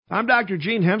I'm Dr.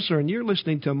 Gene Hensler, and you're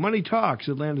listening to Money Talks,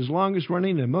 Atlanta's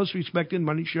longest-running and most respected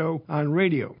money show on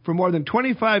radio. For more than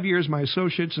 25 years, my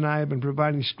associates and I have been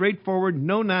providing straightforward,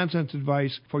 no-nonsense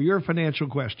advice for your financial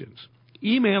questions.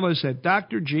 Email us at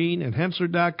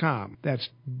drgene@hensler.com. That's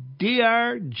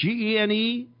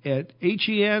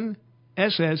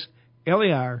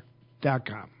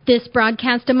drgene@hensler.com. This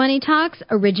broadcast of Money Talks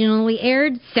originally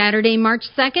aired Saturday, March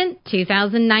 2nd,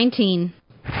 2019.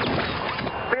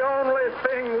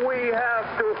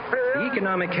 The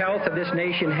economic health of this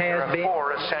nation has been...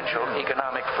 Four essential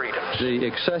economic freedoms. The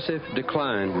excessive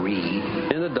decline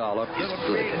in the dollar.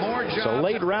 So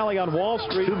late rally on Wall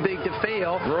Street. Too big to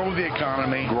fail. Grow the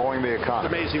economy. Growing the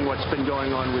economy. It's amazing what's been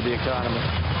going on with the economy.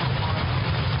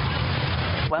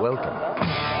 Welcome.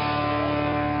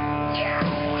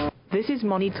 This is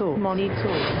Money Talk. Money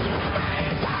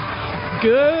Talk.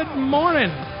 Good morning.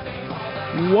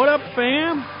 What up,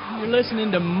 fam? You're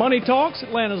listening to Money Talks,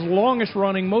 Atlanta's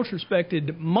longest-running, most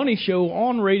respected money show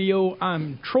on radio.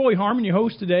 I'm Troy Harmon, your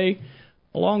host today,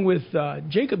 along with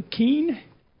Jacob Keene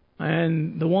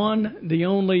and the one, the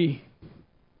only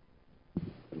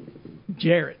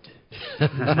Jarrett.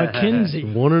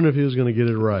 McKenzie. Wondering if he was going to get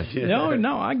it right.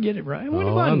 No, I get it right. What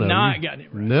if I not got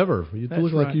it right? Never. You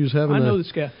look like you was having I know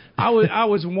this guy. I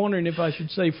was wondering if I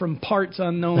should say from parts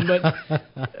unknown, but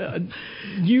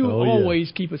you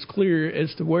always keep us clear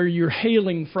as to where you're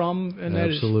hailing from, and that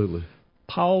is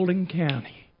Paulding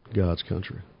County. God's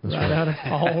country. That's right out of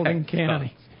Paulding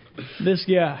County. This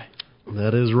guy.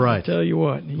 That is right. I'll tell you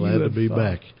what. Glad to be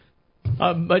back.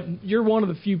 But you're one of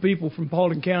the few people from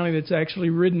Paulding County that's actually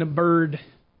ridden a bird.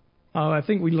 I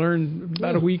think we learned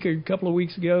about a couple of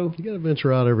weeks ago. You got to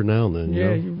venture out every now and then.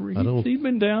 Yeah, you've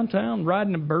been downtown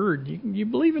riding a bird. You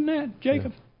believe in that,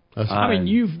 Jacob? Yeah. I mean,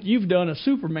 you've done a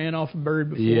Superman off a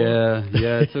bird before.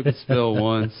 Yeah, I took a spill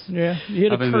once. Yeah, you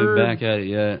hit a curve. I haven't been back at it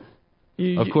yet.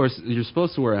 Of course, you're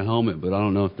supposed to wear a helmet, but I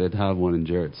don't know if they'd have one in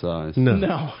Jarrett's size.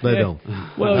 No, they don't.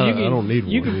 Well, I don't need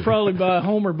one. You could probably buy a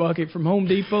Homer bucket from Home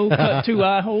Depot, cut 2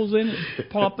 eye holes in it,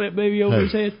 plop that baby over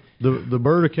his head. The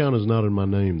bird account is not in my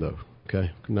name, though.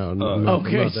 Okay. No.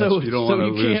 Okay, so you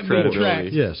can't be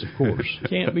tracked. Yes, of course.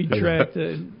 Can't be tracked.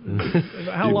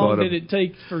 How long did it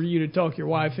take for you to talk your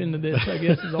wife into this, I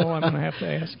guess, is all I'm going to have to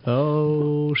ask.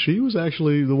 Oh, she was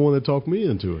actually the one that talked me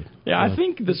into it. Yeah, I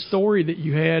think the story that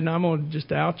you had, and I'm going to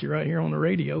just out you right here on the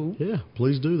radio. Yeah,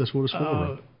 please do. That's what it's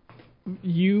for.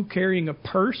 You carrying a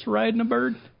purse riding a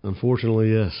bird?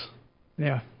 Unfortunately, yes.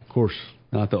 Yeah. Of course.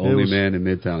 Not the only man in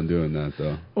Midtown doing that,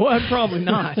 though. Well, probably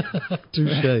not.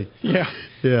 Touché. Yeah.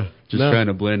 Just trying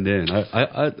to blend in. I see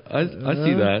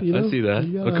that. I see that.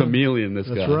 A chameleon, this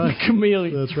guy. That's right. A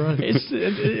chameleon. That's right.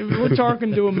 We're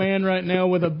talking to a man right now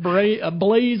with a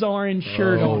blaze orange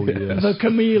shirt on. Yes. The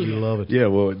chameleon. You love it. Yeah,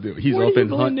 well, he's up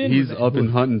in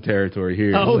hunting territory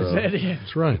here. Oh, is that it?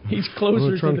 That's right. He's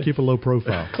closer. Trying to keep a low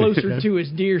profile. Closer to his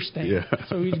deer stand. Yeah.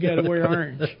 So he's got to wear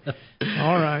orange.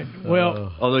 All right.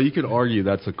 Well, although you could argue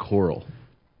that's a coral,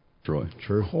 Troy.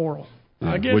 True. Coral.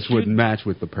 Yeah, I guess which would match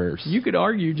with the purse. You could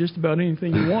argue just about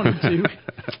anything you wanted to.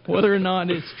 Whether or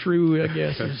not it's true, I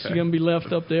guess, is going to be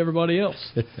left up to everybody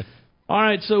else. All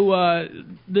right, so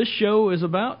this show is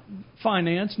about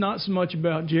finance, not so much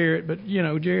about Jarrett, but,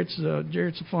 Jarrett's a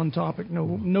fun topic,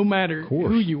 no matter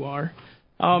who you are.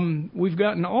 We've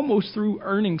gotten almost through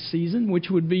earnings season,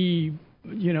 which would be,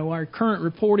 our current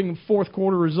reporting of fourth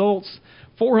quarter results.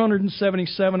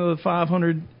 477 of the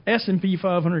 500 S&P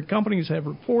 500 companies have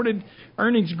reported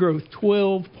earnings growth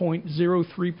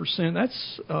 12.03%.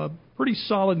 That's a pretty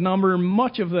solid number.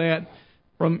 Much of that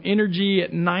from energy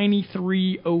at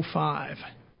 93.05.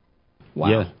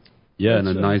 Wow. Yeah, and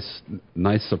a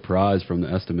nice surprise from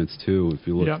the estimates too. If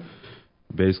you look,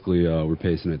 basically we're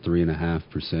pacing at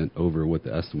 3.5% over what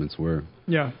the estimates were.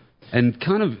 Yeah. And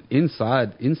kind of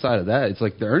inside of that, it's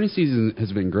like the earnings season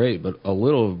has been great, but a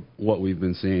little of what we've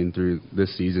been seeing through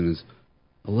this season is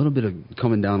a little bit of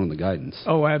coming down on the guidance.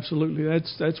 Oh, absolutely.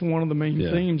 That's one of the main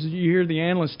themes. You hear the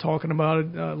analysts talking about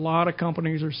it. A lot of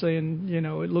companies are saying,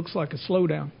 it looks like a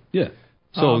slowdown. Yeah.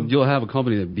 So you'll have a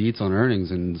company that beats on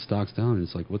earnings and the stock's down, and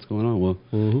it's like, what's going on? Well,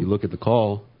 you look at the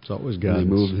call. It's always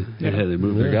guidance. They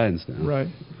move their guidance down. Right.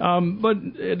 But,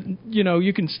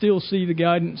 you can still see the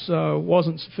guidance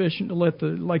wasn't sufficient to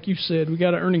like you said, we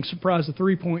got an earnings surprise of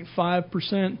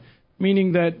 3.5%,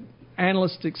 meaning that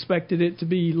analysts expected it to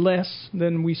be less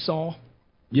than we saw,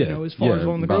 as far as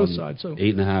on the growth side. So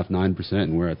 8.5%, 9%,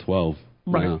 and we're at 12%.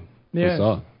 Right.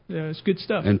 Yeah, it's good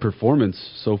stuff. And performance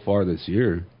so far this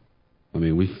year, I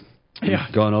mean, we've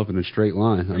gone up in a straight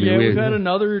line. We've had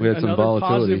another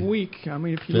positive week. I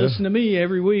mean, if you listen to me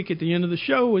every week at the end of the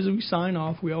show as we sign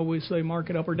off, we always say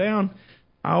market up or down.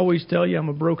 I always tell you I'm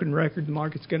a broken record. The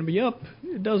market's going to be up.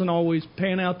 It doesn't always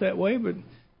pan out that way, but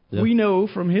we know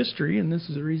from history, and this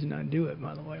is the reason I do it,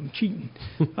 by the way, I'm cheating.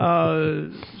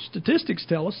 Statistics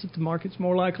tell us that the market's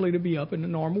more likely to be up in a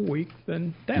normal week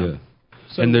than down. Yeah.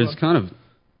 So, and there's kind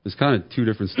of two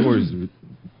different stories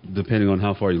depending on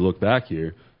how far you look back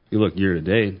here. You look year to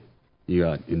date, you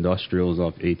got industrials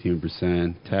up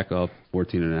 18%, tech up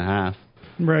 14.5%.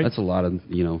 Right. That's a lot of,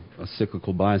 a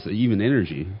cyclical bias, even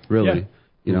energy, really,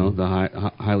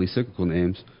 the highly cyclical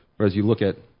names. Whereas you look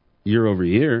at year over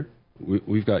year,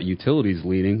 we've got utilities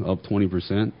leading up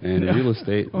 20% and real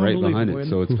estate right behind it.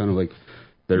 So it's kind of like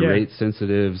the rate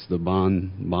sensitives, the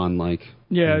bond-like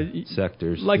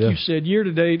sectors. Like you said, year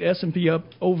to date, S&P up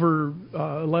over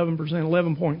 11%,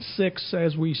 11.6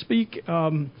 as we speak.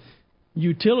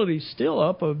 Utilities still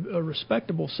up a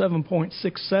respectable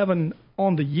 7.67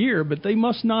 on the year, but they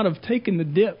must not have taken the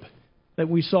dip that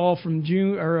we saw from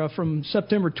from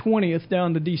September 20th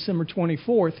down to December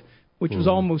 24th, which was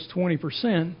almost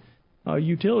 20%.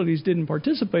 Utilities didn't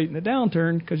participate in the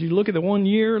downturn because you look at the 1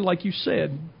 year, like you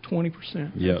said, 20%.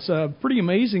 Yep. It's a pretty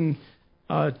amazing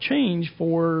change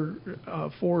for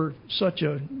such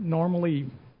a normally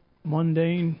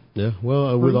mundane. Yeah,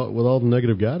 well, with all the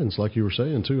negative guidance, like you were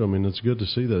saying too. I mean, it's good to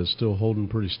see that it's still holding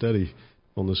pretty steady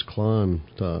on this climb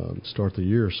to start the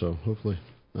year. So hopefully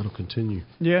that'll continue.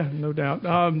 Yeah, no doubt.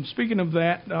 Speaking of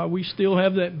that, we still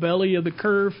have that belly of the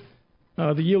curve,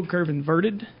 the yield curve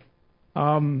inverted.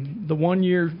 The 1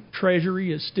 year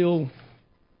Treasury is still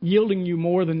yielding you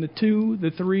more than the 2, the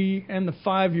 3, and the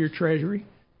 5 year Treasury.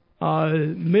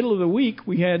 Middle of the week,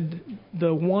 we had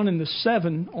the 1 and the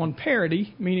 7 on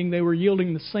parity, meaning they were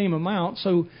yielding the same amount.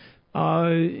 So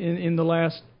in the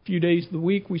last few days of the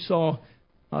week, we saw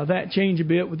that change a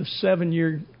bit with the 7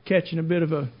 year catching a bit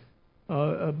of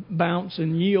a bounce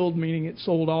in yield, meaning it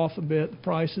sold off a bit. The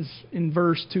price is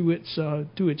inverse to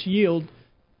its yield.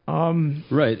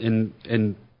 Right,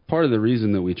 and part of the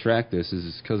reason that we track this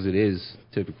is because it is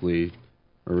typically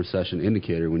a recession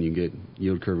indicator. When you get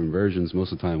yield curve inversions,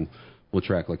 most of the time we'll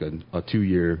track like a 2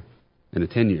 year and a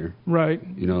 10 year. Right.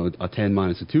 A 10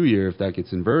 minus a 2 year, if that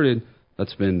gets inverted,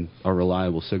 that's been a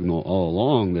reliable signal all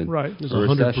along. That right. It's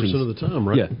 100% of the time,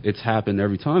 right? Yeah, it's happened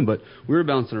every time. But we were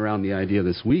bouncing around the idea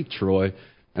this week, Troy,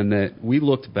 and that we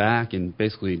looked back in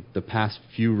basically the past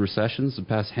few recessions, the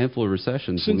past handful of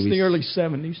recessions. Since the early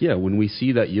 70s. Yeah, when we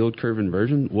see that yield curve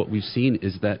inversion, what we've seen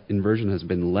is that inversion has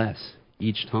been less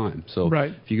each time. So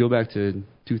if you go back to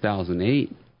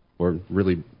 2008, or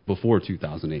really before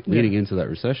 2008, leading into that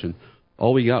recession,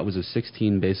 all we got was a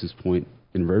 16 basis point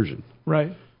inversion.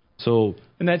 Right. So,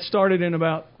 and that started in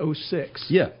about 2006.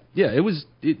 Yeah.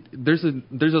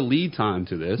 There's a lead time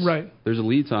to this. Right. There's a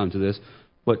lead time to this,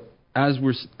 but as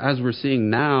we're seeing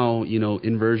now,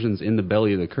 inversions in the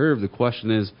belly of the curve, the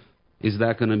question is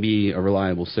that going to be a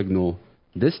reliable signal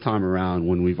this time around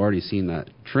when we've already seen that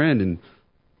trend? And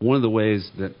one of the ways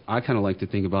that I kind of like to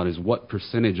think about is what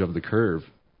percentage of the curve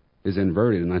is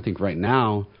inverted. And I think right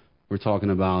now we're talking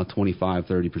about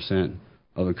 25-30%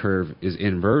 of the curve is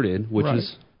inverted, which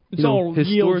is all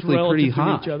historically pretty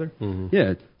high. To each other. Mm-hmm.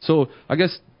 Yeah. So I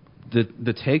guess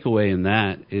the takeaway in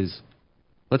that is,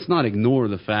 let's not ignore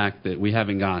the fact that we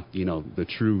haven't got, the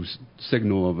true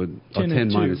signal of a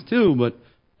 10 minus 2. But,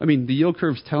 I mean, the yield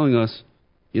curve's telling us,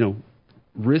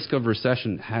 risk of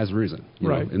recession has risen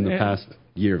in the past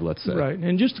year, let's say. Right.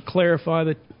 And just to clarify,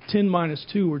 the 10 minus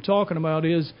 2 we're talking about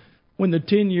is when the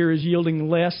 10-year is yielding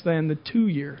less than the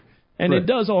 2-year. And it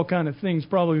does all kind of things.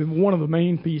 Probably one of the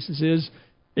main pieces is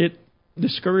it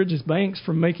discourages banks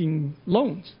from making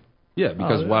loans. Yeah,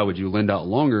 because why would you lend out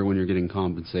longer when you're getting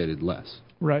compensated less?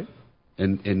 Right.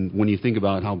 And when you think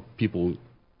about how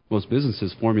most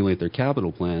businesses formulate their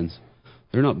capital plans,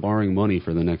 they're not borrowing money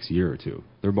for the next year or two.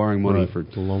 They're borrowing money for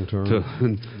the long term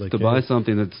to buy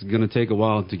something that's going to take a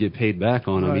while to get paid back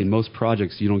on. I mean, most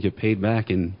projects you don't get paid back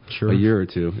in a year or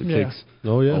two. It takes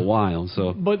a while.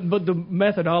 So, but the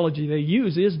methodology they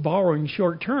use is borrowing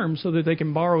short term so that they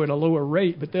can borrow at a lower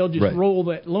rate. But they'll just roll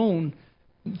that loan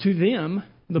to them,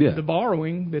 the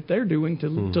borrowing that they're doing to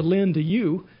lend to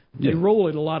you. They roll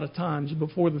it a lot of times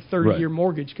before the 30-year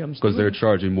mortgage comes to because they're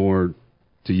charging more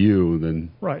to you than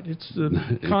it's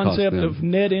the concept of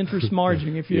net interest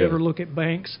margin if you ever look at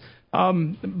banks.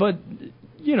 But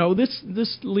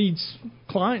this leads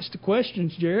clients to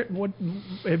questions. Jarrett, what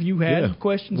have you had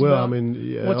questions about? Well, I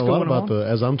mean, what's a lot going about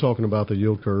on? as I'm talking about the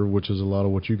yield curve, which is a lot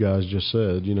of what you guys just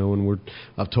said. And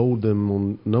I've told them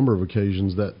on a number of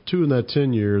occasions that 2 and that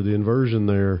 10-year, the inversion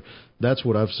there. That's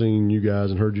what I've seen you guys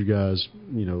and heard you guys,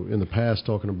 in the past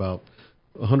talking about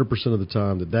 100% of the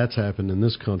time that's happened in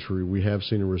this country, we have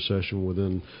seen a recession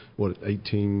within,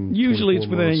 18 Usually it's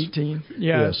within months? 18,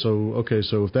 yeah. So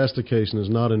if that's the case and it's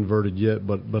not inverted yet,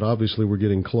 but obviously we're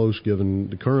getting close given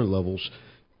the current levels,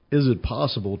 is it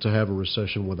possible to have a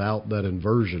recession without that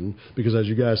inversion? Because as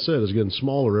you guys said, it's getting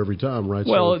smaller every time, right?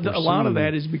 Well, a lot of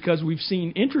that is because we've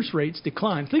seen interest rates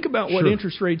decline. Think about what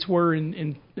interest rates were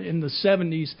in the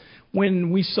 70s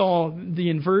when we saw the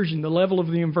inversion. The level of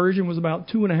the inversion was about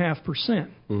 2.5%.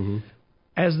 Mm-hmm.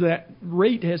 As that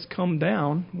rate has come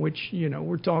down, which,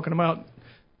 we're talking about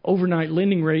overnight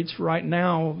lending rates right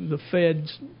now, the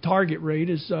Fed's target rate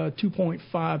is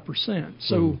 2.5%.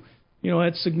 So,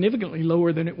 that's significantly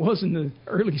lower than it was in the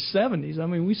early 70s. I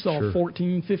mean, we saw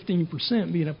 14,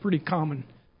 15% being a pretty common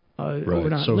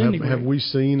overnight lending rate. Have we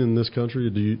seen in this country,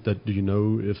 do you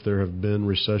know if there have been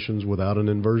recessions without an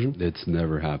inversion? It's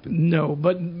never happened. No,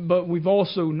 but we've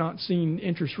also not seen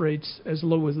interest rates as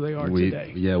low as they are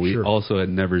today. Yeah, we also had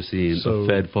never seen a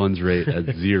Fed funds rate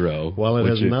at zero. While it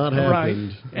has not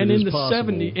happened, right. And in the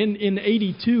 70s, in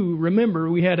 82, remember,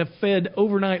 we had a Fed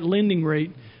overnight lending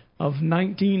rate of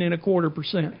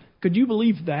 19.25%. Could you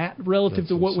believe that relative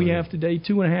to what we have today,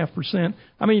 2.5%?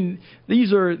 I mean,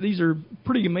 these are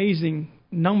pretty amazing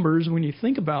numbers when you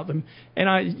think about them.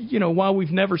 And while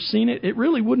we've never seen it, it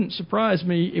really wouldn't surprise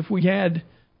me if we had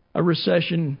a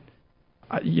recession,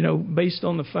 based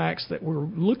on the facts that we're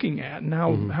looking at and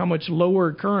how much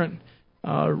lower current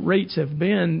rates have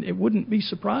been. It wouldn't be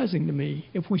surprising to me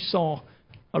if we saw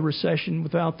a recession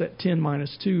without that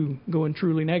 10-2 going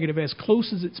truly negative. As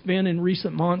close as it's been in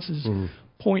recent months is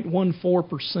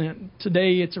 0.14%.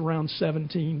 Today it's around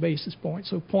 17 basis points,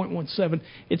 so 0.17.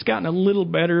 It's gotten a little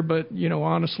better, but,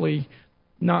 honestly,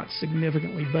 not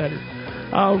significantly better.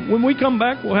 When we come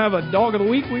back, we'll have a Dog of the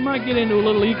Week. We might get into a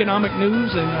little economic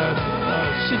news and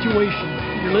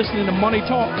situation. You're listening to Money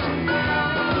Talks.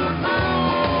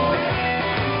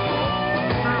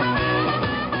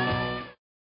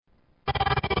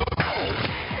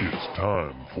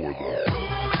 Time for the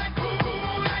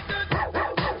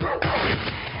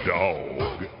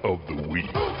Dog of the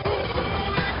Week.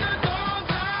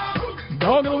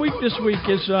 Dog of the Week this week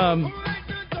is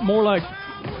more like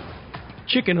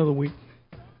Chicken of the Week.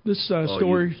 This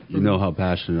story... You know how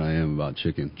passionate I am about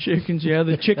chicken. Chickens, yeah,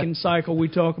 the chicken cycle we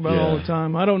talk about all the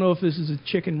time. I don't know if this is a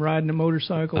chicken riding a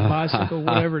motorcycle, bicycle,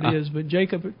 whatever it is, but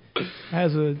Jacob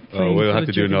has a thing we'll have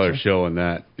to do another show on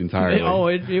that entirely.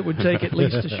 It would take at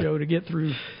least a show to get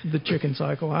through the chicken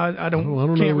cycle. I don't can't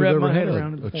know wrap if my we've head ever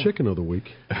around had it. a chicken of the week.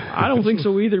 I don't think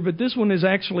so either, but this one is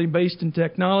actually based in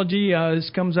technology. This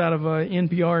comes out of a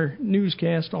NPR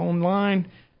newscast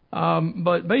online.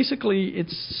 But basically,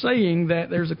 it's saying that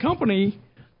there's a company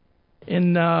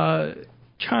in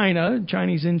China,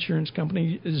 Chinese insurance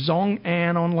company,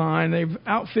 Zhong'an Online. They've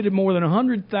outfitted more than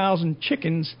 100,000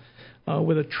 chickens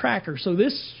with a tracker. So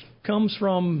this comes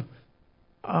from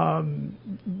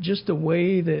just a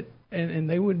way that, and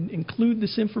they would include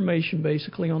this information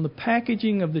basically on the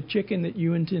packaging of the chicken that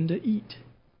you intend to eat.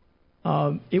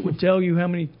 It would tell you how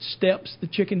many steps the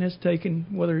chicken has taken,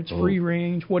 whether it's free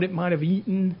range, what it might have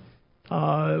eaten,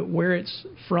 where it's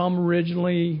from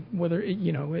originally, whether it,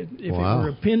 if it were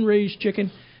a pen raised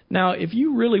chicken. Now, if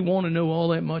you really want to know all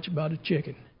that much about a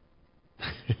chicken,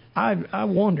 I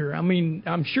wonder. I mean,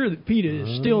 I'm sure that PETA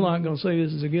is still not going to say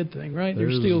this is a good thing, right?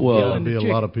 They're still killing the chicken. There'd be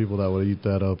a lot of people that would eat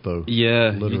that up, though.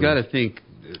 Yeah, literally. You got to think.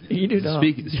 Eat it up.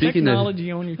 Technology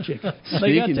on your chicken.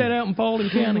 They got that out in Paulding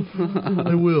County.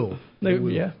 They will.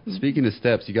 Yeah. Speaking of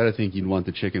steps, you got to think you'd want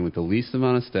the chicken with the least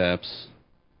amount of steps.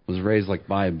 Was raised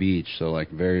by a beach, so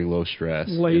very low stress.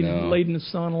 Laid in the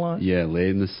sun a lot. Yeah, laid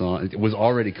in the sun. It was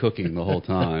already cooking the whole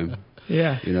time.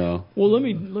 Yeah. Well, let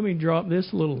me drop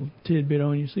this little tidbit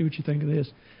on you. See what you think of this.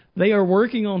 They are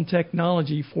working on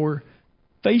technology for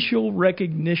facial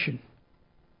recognition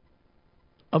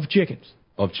of chickens.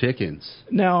 Of chickens.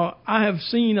 Now, I have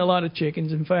seen a lot of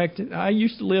chickens. In fact, I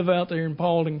used to live out there in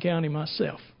Paulding County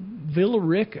myself. Villa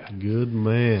Rica. Good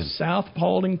man. South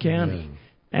Paulding County. Man.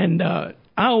 And I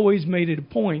always made it a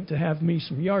point to have me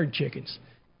some yard chickens.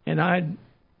 And I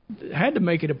had to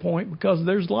make it a point because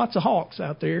there's lots of hawks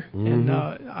out there. Mm-hmm. And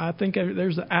I think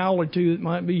there's an owl or two that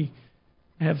might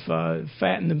have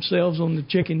fattened themselves on the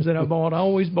chickens that I bought. I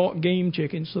always bought game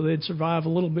chickens so they'd survive a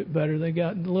little bit better. They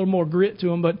got a little more grit to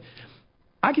them. But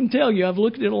I can tell you, I've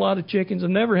looked at a lot of chickens.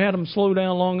 I've never had them slow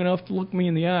down long enough to look me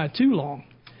in the eye too long.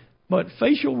 But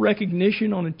facial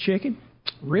recognition on a chicken,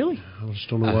 really? I just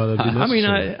don't know why that'd be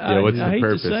necessary. I mean, I hate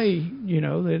to say,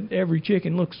 that every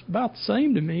chicken looks about the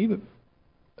same to me, but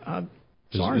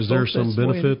Is there some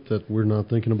benefit that we're not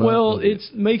thinking about? Well, it's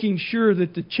making sure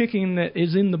that the chicken that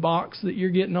is in the box that you're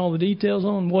getting all the details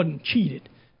on wasn't cheated.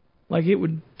 Like it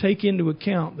would take into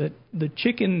account that the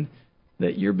chicken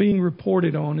that you're being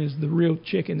reported on is the real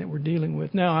chicken that we're dealing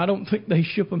with. Now, I don't think they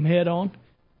ship them head on.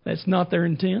 That's not their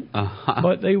intent.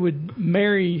 But they would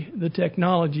marry the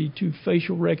technology to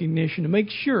facial recognition to make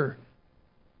sure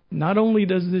not only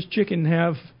does this chicken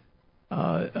have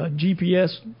a GPS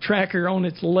tracker on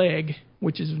its leg,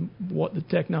 which is what the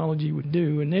technology would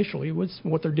do initially, was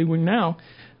what they're doing now.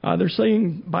 They're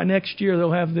saying by next year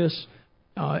they'll have this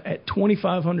at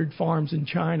 2,500 farms in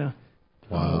China,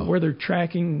 where they're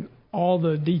tracking all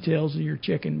the details of your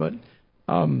chicken. But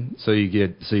so you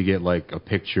get like a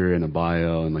picture and a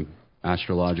bio and like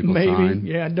astrological maybe sign.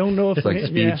 Yeah, I don't know if it's like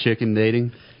speed chicken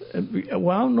dating.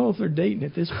 Well, I don't know if they're dating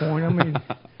at this point. I mean.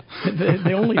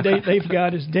 The only date they've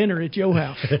got is dinner at your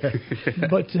house.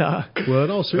 But well, in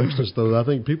all seriousness, though, I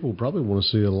think people probably want to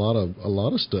see a lot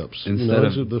of steps. Instead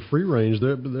of the free range,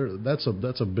 that's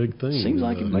a big thing. Seems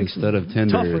like it makes instead of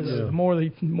Tinder, tougher the more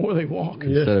they walk.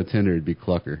 Instead of Tinder, it'd be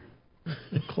Clucker.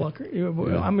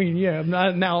 Clucker. I mean, yeah.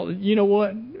 Now you know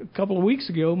what? A couple of weeks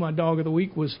ago, my dog of the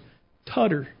week was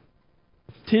Tutter.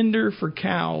 Tinder for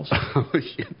cows.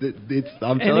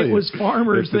 I'm and it was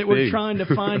farmers that were trying to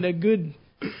find a good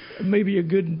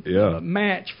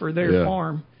match for their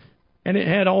farm, and it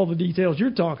had all the details you're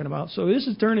talking about. So this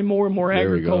is turning more and more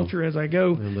agriculture as I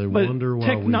go. And they wonder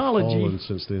why we've fallen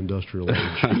since the industrial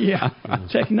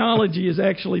age. Technology is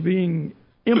actually being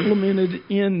implemented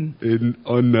in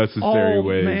unnecessary all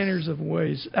ways, manners of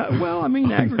ways. Well, I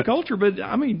mean agriculture, but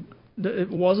I mean.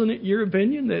 Wasn't it your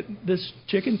opinion that this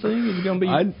chicken thing is going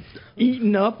to be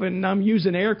eaten up, and I'm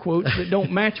using air quotes that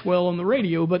don't match well on the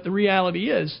radio, but the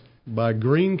reality is... By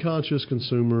green conscious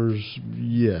consumers,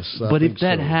 yes. But if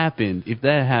that happened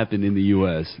in the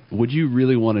U.S., would you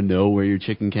really want to know where your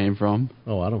chicken came from?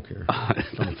 Oh, I don't care.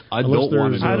 I don't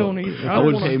want to know. I don't either. I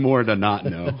would pay more to not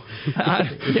know.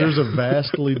 If there's a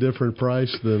vastly different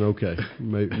price, then okay,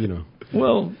 maybe,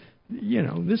 Well...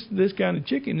 this kind of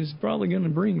chicken is probably going to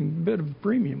bring a bit of a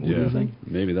premium. What do you think?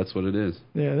 Maybe that's what it is.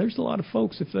 Yeah, there's a lot of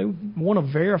folks, if they want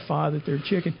to verify that they're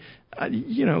chicken,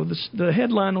 the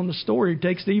headline on the story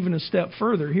takes it even a step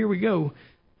further. Here we go.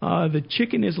 The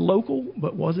chicken is local,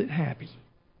 but was it happy?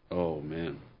 Oh,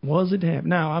 man. Was it happy?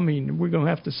 Now, I mean, we're going to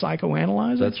have to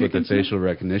psychoanalyze that chicken. That's what the facial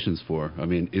recognition's for. I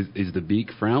mean, is the beak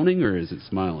frowning or is it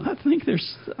smiling? I think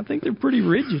they're pretty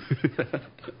rigid.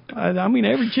 I mean,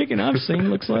 every chicken I've seen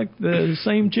looks like the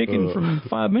same chicken from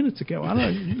 5 minutes ago.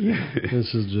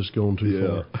 This is just going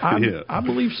too far. I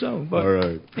believe so. But all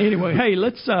right. Anyway, hey,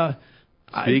 let's.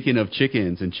 Speaking of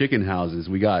chickens and chicken houses,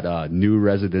 we got new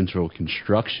residential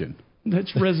construction.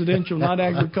 That's residential, not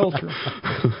agricultural.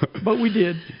 But we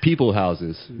did. People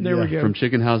houses. There we go. From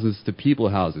chicken houses to people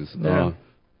houses. A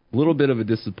little bit of a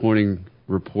disappointing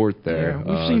report there. Yeah,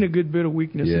 we've seen a good bit of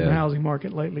weakness in the housing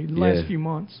market lately, the last few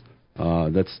months.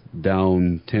 That's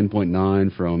down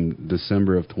 10.9 from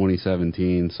December of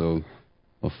 2017, so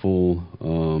a full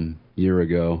year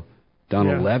ago. Down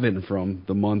 11 from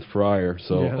the month prior.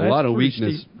 So a lot of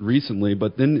weakness recently.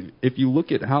 But then if you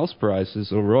look at house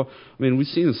prices overall, I mean, we've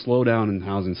seen a slowdown in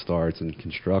housing starts and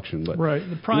construction. But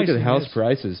the price look at house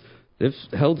prices. They've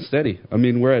held steady. I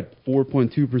mean, we're at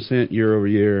 4.2% year over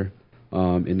year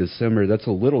in December. That's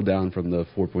a little down from the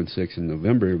 4.6 in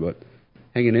November, but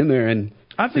hanging in there. And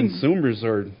I think consumers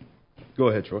are... Go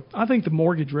ahead, Troy. I think the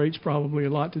mortgage rate's probably a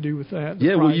lot to do with that.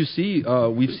 Well, you see,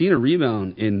 we've seen a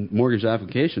rebound in mortgage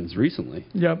applications recently.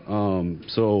 Yep.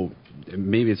 So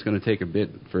maybe it's going to take a bit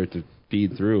for it to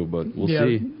feed through, but we'll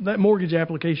see. That mortgage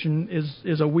application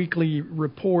is a weekly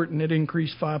report, and it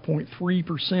increased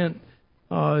 5.3%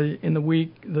 in the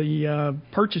week. The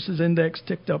purchases index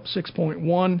ticked up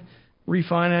 6.1.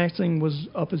 Refinancing was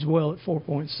up as well at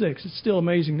 4.6. It's still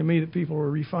amazing to me that people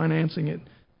are refinancing at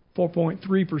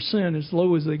 4.3%, as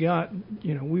low as they got.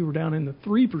 We were down in the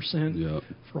 3%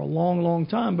 for a long, long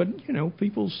time. But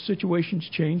people's situations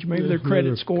change. Maybe their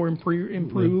credit score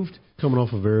improved. Coming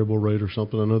off a variable rate or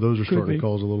something. I know those are starting to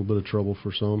cause a little bit of trouble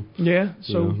for some. Yeah,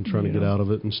 so trying to get out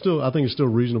of it, and still, I think it's still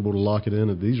reasonable to lock it in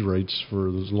at these rates for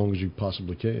as long as you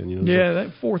possibly can.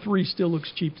 That 4.3 still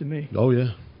looks cheap to me. Oh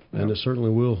yeah. And it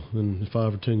certainly will in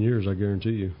 5 or 10 years, I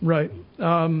guarantee you. Right.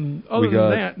 Other than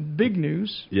that, big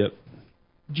news. Yep.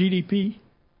 GDP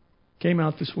came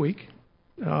out this week.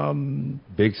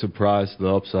 Big surprise to the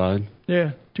upside.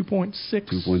 Yeah, 2.6.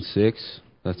 2.6.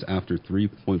 That's after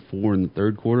 3.4 in the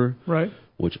third quarter. Right.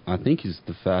 Which I think is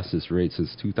the fastest rate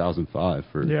since 2005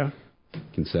 for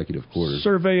consecutive quarters.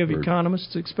 Survey of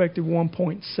economists expected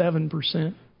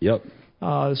 1.7%. Yep.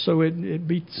 So it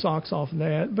beat the socks off of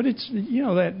that. But it's,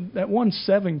 that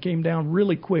 1.7 came down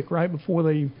really quick right before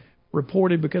they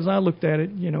reported, because I looked at it,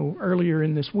 earlier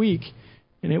in this week,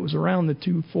 and it was around the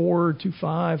 2.4,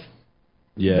 2.5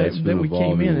 that we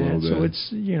came in at. So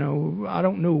it's, I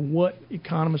don't know what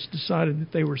economists decided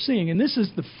that they were seeing. And this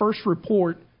is the first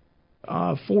report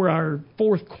for our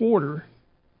fourth quarter.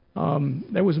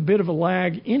 There was a bit of a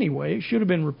lag anyway. It should have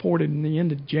been reported in the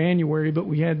end of January, but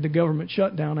we had the government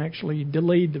shutdown actually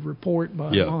delayed the report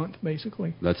by a month,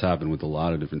 basically. That's happened with a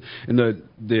lot of different. And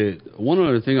the one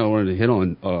other thing I wanted to hit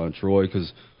on, Troy,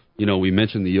 because we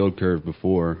mentioned the yield curve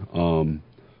before,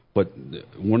 but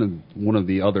one of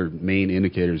the other main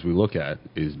indicators we look at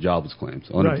is jobless claims,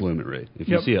 unemployment rate. If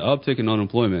you see an uptick in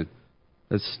unemployment,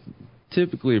 that's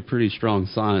typically a pretty strong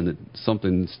sign that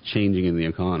something's changing in the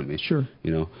economy. Sure.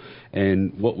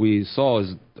 And what we saw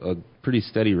is a pretty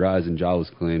steady rise in jobless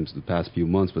claims the past few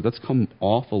months, but that's come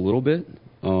off a little bit,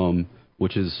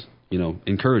 which is,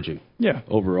 encouraging. Yeah.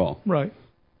 Overall. Right.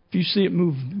 If you see it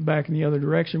move back in the other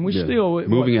direction, we still...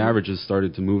 Moving averages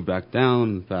started to move back down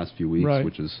in the past few weeks,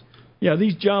 which is... Yeah,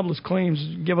 these jobless claims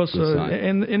give us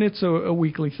and it's a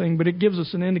weekly thing, but it gives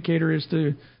us an indicator as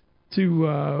to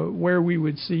where we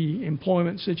would see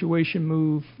employment situation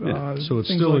move. So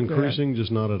it's still increasing,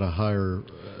 just not at a higher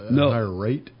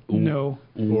rate? No.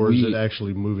 Or is it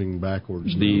actually moving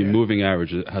backwards? The moving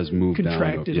average has moved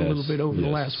contracted down. a little bit over the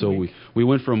last week. So we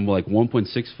went from like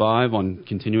 1.65 on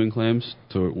continuing claims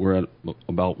to we're at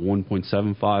about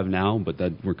 1.75 now, but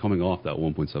we're coming off that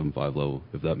 1.75 level,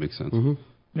 if that makes sense.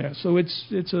 Mm-hmm. Yeah, so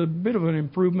it's a bit of an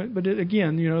improvement, but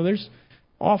again, there's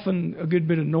often a good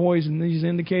bit of noise in these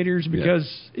indicators because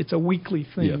it's a weekly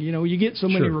thing. Yeah. You get so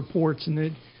many reports, and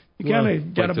you kind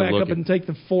of got to back up and take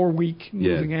the 4-week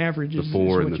moving average. The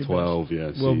 4 and the 12,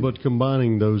 Well, but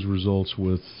combining those results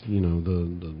with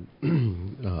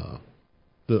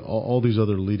all these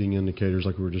other leading indicators,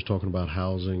 like we were just talking about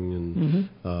housing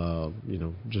and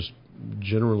just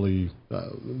generally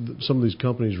some of these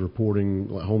companies reporting,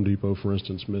 like Home Depot, for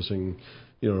instance, missing.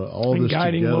 All and this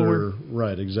guiding together, lower.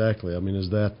 Right? Exactly. I mean, is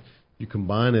that you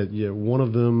combine it? Yeah, one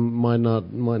of them might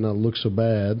not look so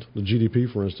bad. The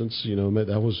GDP, for instance,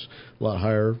 that was a lot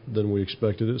higher than we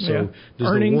expected it. So does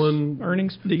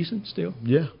earnings decent still?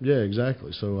 Yeah,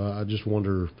 exactly. So I just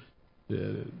wonder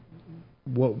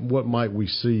what might we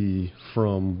see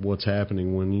from what's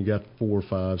happening when you got 4,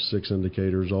 5, 6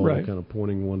 indicators all kind of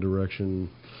pointing one direction.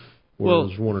 Well,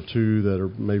 there's 1 or 2 that are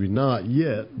maybe not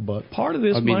yet, but... Part of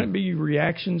this might be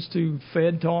reactions to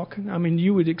Fed talk. I mean,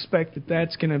 you would expect that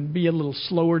that's going to be a little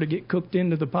slower to get cooked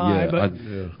into the pie,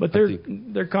 but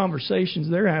their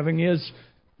conversations they're having is,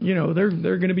 they're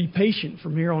going to be patient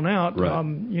from here on out.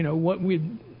 Right. What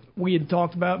we had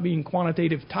talked about being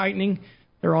quantitative tightening,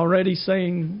 they're already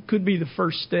saying could be the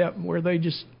first step where they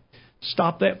just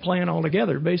stop that plan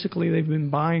altogether. Basically, they've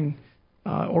been buying...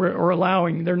 or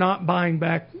allowing, they're not buying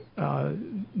back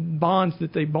bonds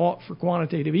that they bought for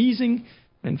quantitative easing.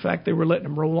 In fact, they were letting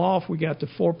them roll off. We got to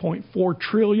 $4.4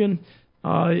 trillion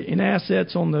in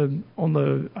assets on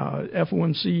the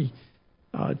FOMC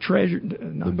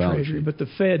Treasury, but the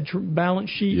Fed balance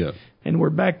sheet, and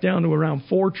we're back down to around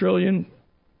 $4 trillion.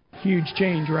 Huge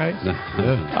change, right?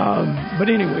 But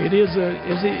anyway, it is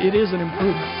an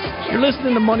improvement. You're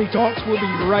listening to Money Talks. We'll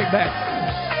be right back.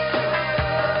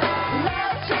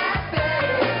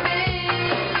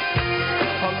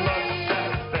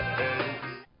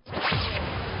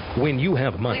 When you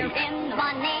have money,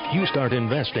 you start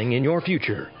investing in your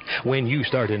future. When you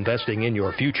start investing in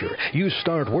your future, you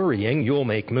start worrying you'll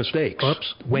make mistakes.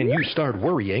 Oops. When you start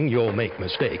worrying you'll make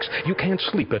mistakes, you can't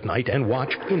sleep at night and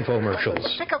watch infomercials.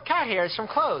 Pick up cat hairs from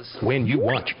clothes. When you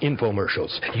watch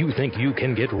infomercials, you think you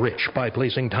can get rich by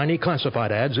placing tiny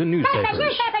classified ads in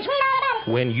newspapers.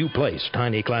 When you place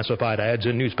tiny classified ads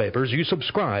in newspapers, you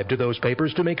subscribe to those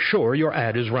papers to make sure your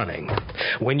ad is running.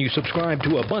 When you subscribe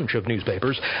to a bunch of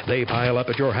newspapers, they pile up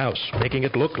at your house, making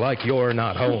it look like you're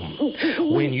not home.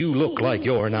 When you look like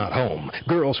you're not home,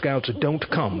 Girl Scouts don't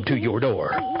come to your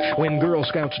door. When Girl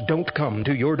Scouts don't come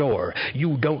to your door,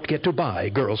 you don't get to buy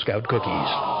Girl Scout cookies.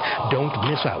 Don't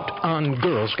miss out on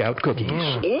Girl Scout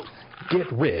cookies.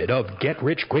 Get rid of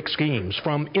get-rich-quick schemes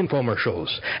from infomercials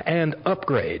and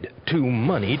upgrade to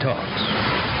Money Talks.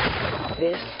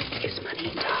 This is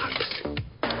Money Talks.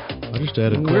 I just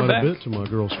added quite a bit to my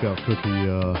Girl Scout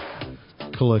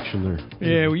cookie collection there.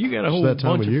 Yeah, well, you got a whole bunch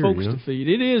of folks to feed.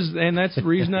 It is, and that's the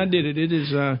reason I did it. It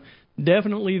is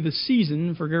definitely the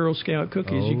season for Girl Scout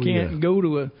cookies. You can't go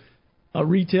to a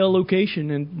retail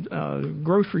location and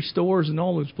grocery stores and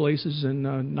all those places and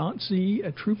not see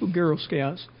a troop of Girl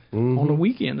Scouts on the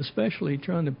weekend, especially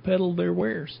trying to peddle their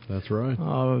wares. That's right.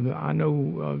 I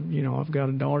know, I've got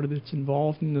a daughter that's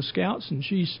involved in the Scouts, and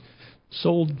she's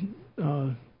sold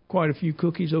quite a few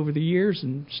cookies over the years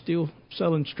and still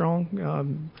selling strong.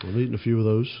 I've eaten a few of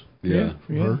those. Yeah.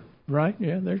 Right,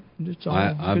 yeah. It's all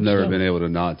I've good never stuff. been able to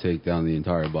not take down the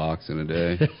entire box in a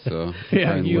day. So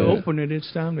yeah, you open it,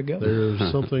 it's time to go. There's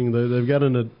something, they've got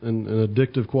an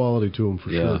addictive quality to them for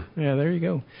sure. Yeah, there you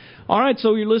go. All right,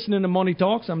 so you're listening to Money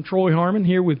Talks. I'm Troy Harmon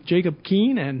here with Jacob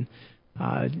Keene and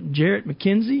Jarrett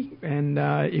McKenzie. And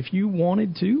if you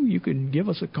wanted to, you could give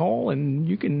us a call and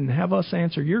you can have us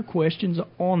answer your questions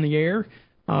on the air.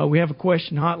 We have a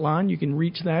question hotline. You can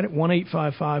reach that at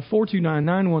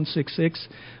 1-855-429-9166.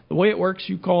 The way it works,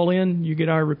 you call in, you get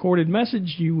our recorded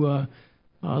message, you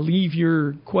leave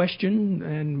your question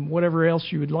and whatever else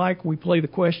you would like. We play the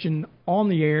question on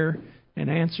the air and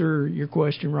answer your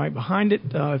question right behind it.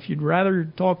 If you'd rather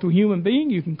talk to a human being,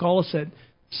 you can call us at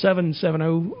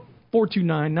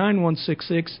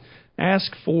 770-429-9166.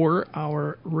 Ask for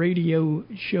our radio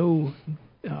show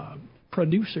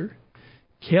producer,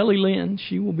 Kelly Lynn.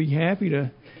 She will be happy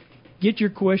to get your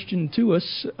question to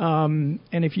us. And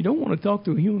if you don't want to talk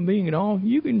to a human being at all,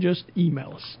 you can just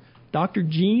email us. Dr.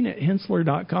 Gene at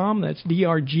Hensler.com. That's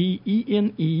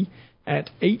DRGENE at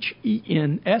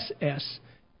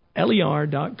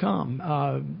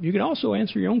HENSSLER.com. You can also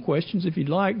answer your own questions if you'd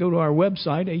like. Go to our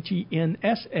website,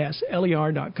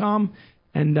 HENSSLER.com.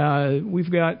 And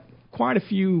we've got quite a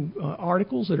few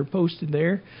articles that are posted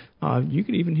there. You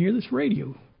can even hear this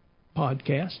radio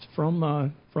podcast from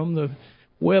the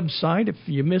website if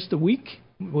you missed a week,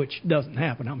 which doesn't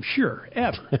happen, I'm sure,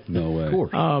 ever. No way. Of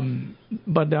course.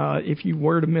 But if you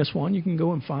were to miss one, you can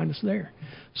go and find us there.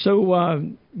 So,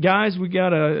 guys, we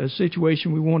got a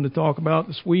situation we wanted to talk about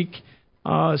this week.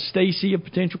 Stacy, a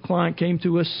potential client, came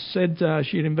to us, said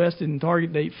she had invested in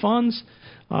target date funds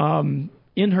in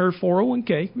her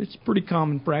 401k. It's pretty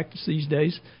common practice these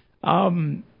days.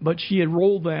 But she had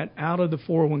rolled that out of the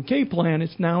 401k plan.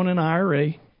 It's now in an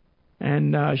IRA.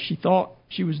 And she thought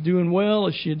she was doing well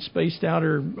as she had spaced out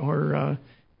her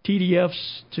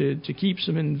TDFs to keep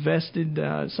some invested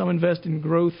in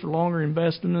growth for longer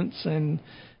investments. And,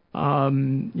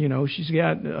 she's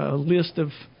got a list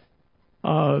of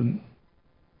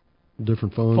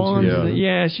different funds.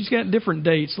 Yeah, she's got different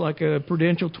dates, like a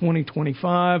Prudential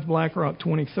 2025, BlackRock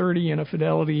 2030, and a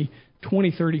Fidelity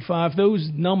 2035. Those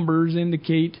numbers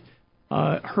indicate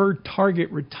her target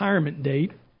retirement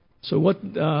date. So what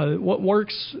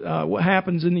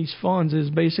happens in these funds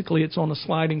is basically it's on a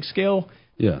sliding scale.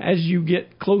 Yeah. As you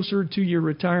get closer to your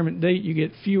retirement date, you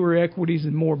get fewer equities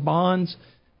and more bonds.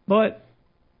 But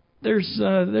there's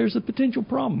a potential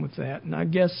problem with that, and I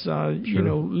guess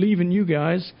Sure. Leaving you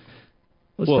guys,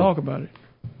 let's talk about it.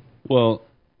 Well,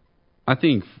 I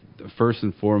think first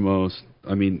and foremost,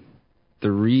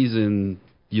 the reason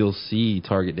you'll see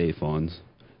target date funds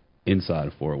inside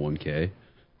a 401k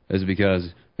is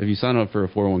because if you sign up for a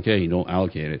 401k and you don't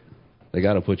allocate it, they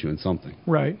got to put you in something.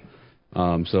 Right.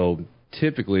 So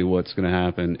typically what's going to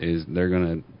happen is they're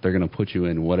going to put you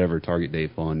in whatever target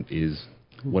date fund is,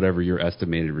 whatever your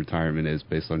estimated retirement is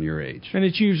based on your age. And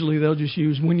it's usually they'll just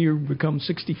use when you become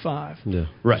 65. Yeah.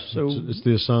 Right. So it's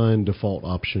the assigned default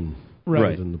option.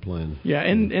 Right. In the plan. Yeah,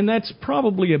 and that's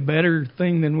probably a better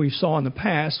thing than we saw in the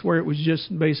past, where it was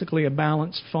just basically a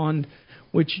balanced fund,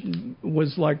 which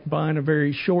was like buying a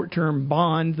very short-term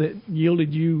bond that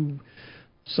yielded you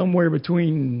somewhere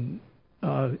between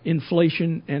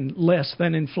inflation and less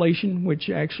than inflation, which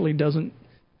actually doesn't.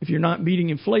 If you're not beating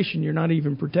inflation, you're not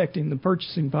even protecting the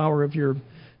purchasing power of your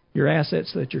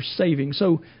assets that you're saving.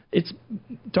 So it's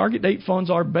target date funds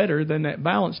are better than that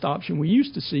balanced option we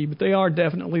used to see, but they are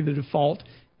definitely the default.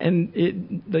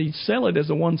 And they sell it as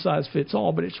a one size fits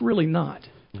all, but it's really not.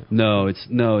 No, it's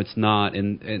not.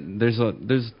 And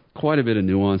there's quite a bit of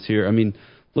nuance here.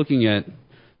 Looking at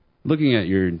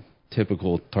your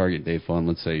typical target date fund,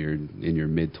 let's say you're in your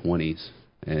mid-20s,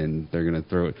 and they're going to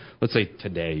throw it. Let's say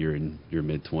today you're in your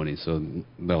mid-20s, so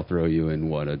they'll throw you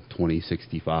in, a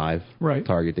 2065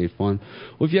 target date fund.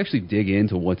 Well, if you actually dig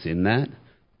into what's in that,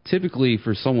 typically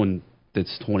for someone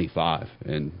that's 25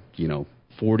 and,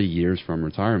 40 years from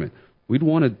retirement, we'd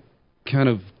want to kind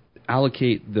of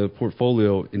allocate the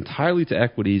portfolio entirely to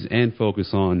equities and focus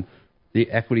on the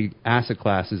equity asset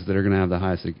classes that are going to have the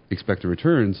highest expected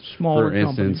returns. Smaller for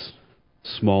instance, companies.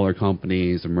 Smaller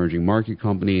companies, emerging market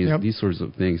companies, these sorts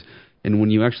of things. And when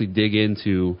you actually dig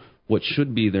into what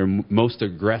should be their most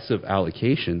aggressive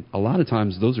allocation, a lot of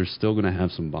times those are still going to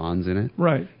have some bonds in it.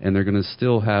 Right. And they're going to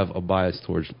still have a bias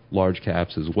towards large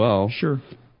caps as well. Sure.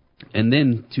 And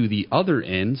then to the other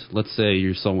end, let's say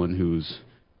you're someone who's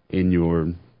in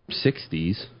your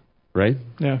 60s, right?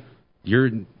 Yeah. You're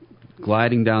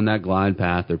gliding down that glide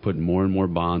path. They're putting more and more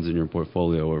bonds in your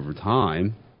portfolio over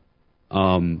time.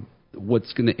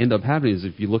 What's going to end up happening is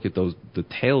if you look at the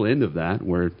tail end of that,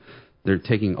 where they're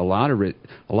taking a lot of it,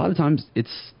 a lot of times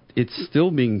it's still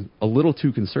being a little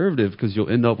too conservative, because you'll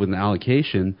end up with an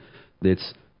allocation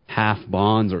that's half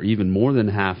bonds or even more than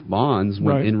half bonds,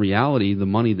 when in reality the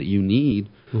money that you need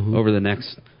over the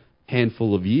next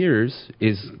handful of years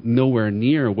is nowhere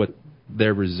near what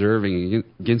they're reserving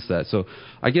against that. So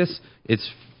I guess it's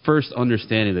first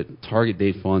understanding that target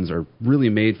date funds are really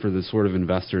made for the sort of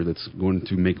investor that's going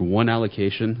to make one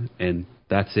allocation and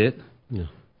that's it. Yeah.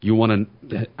 You want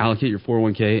to allocate your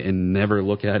 401k and never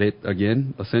look at it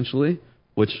again, essentially,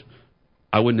 which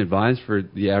I wouldn't advise for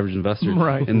the average investor.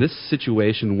 Right. In this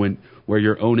situation, where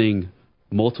you're owning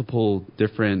multiple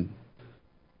different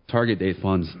target date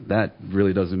funds, that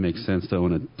really doesn't make sense to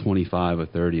own a 25, a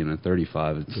 30, and a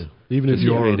 35. It's even if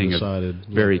you are creating undecided,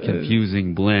 a very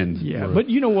confusing blend. Yeah, but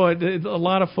you know what? A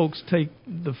lot of folks take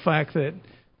the fact that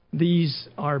these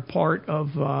are part of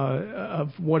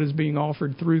what is being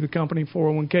offered through the company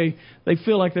 401k. They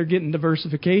feel like they're getting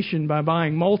diversification by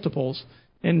buying multiples.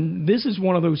 And this is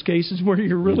one of those cases where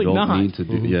you're really not. Need to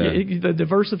do, The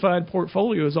diversified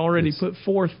portfolio is already put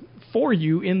forth for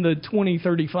you in the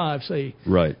 2035, say.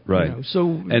 Right. You know, so,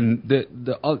 and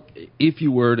if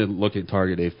you were to look at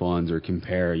target date funds or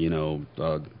compare,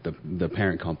 the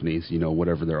parent companies,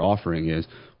 whatever their offering is,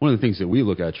 one of the things that we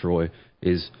look at, Troy,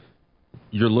 is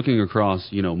you're looking across,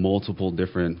 multiple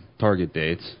different target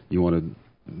dates. You want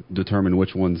to determine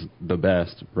which one's the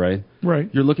best, right? Right.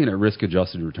 You're looking at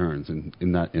risk-adjusted returns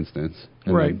in that instance.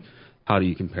 And right. Then how do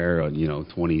you compare a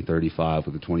 2035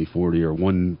 with a 2040 or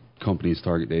one company's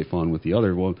target date fund with the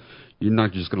other? Well, you're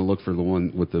not just going to look for the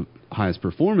one with the highest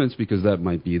performance, because that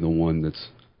might be the one that's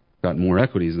got more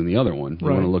equities than the other one. You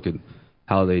want to look at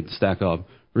how they stack up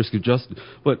risk-adjusted.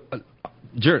 But,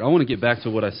 Jarrett, I want to get back to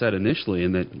what I said initially,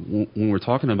 in that when we're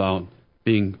talking about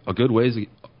being a good ways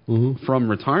from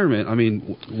retirement, I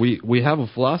mean, we have a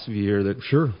philosophy here that...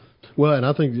 Sure. Well, and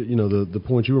I think, the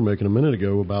point you were making a minute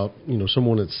ago about,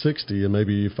 someone at 60 and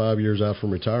maybe 5 years out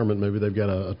from retirement, maybe they've got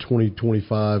a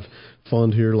 2025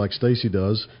 fund here like Stacy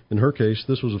does. In her case,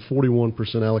 this was a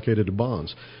 41% allocated to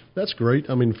bonds. That's great.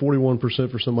 I mean, 41%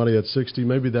 for somebody at 60,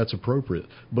 maybe that's appropriate.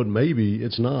 But maybe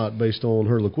it's not based on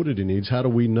her liquidity needs. How do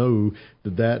we know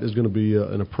that that is going to be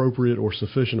an appropriate or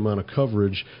sufficient amount of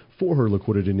coverage for her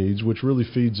liquidity needs, which really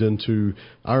feeds into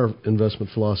our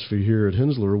investment philosophy here at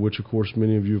Hensler, which, of course,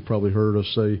 many of you have probably heard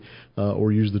us say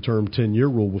or use the term 10-year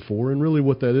rule before. And really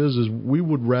what that is we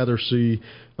would rather see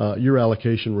your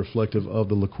allocation reflective of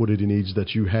the liquidity needs that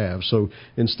you have. So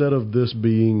instead of this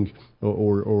being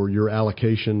or your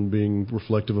allocation being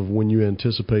reflective of when you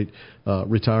anticipate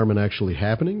retirement actually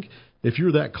happening, if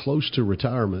you're that close to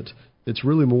retirement, it's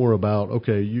really more about,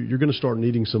 okay, you're going to start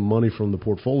needing some money from the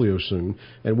portfolio soon,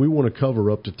 and we want to cover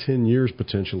up to 10 years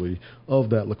potentially of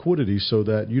that liquidity so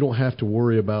that you don't have to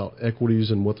worry about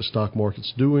equities and what the stock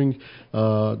market's doing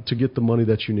to get the money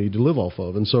that you need to live off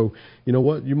of. And so, you know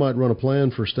what, you might run a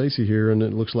plan for Stacy here, and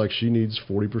it looks like she needs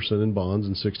 40% in bonds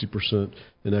and 60%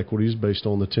 in equities based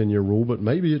on the 10-year rule, but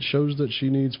maybe it shows that she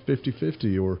needs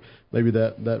 50-50, or maybe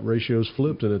that ratio's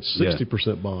flipped and it's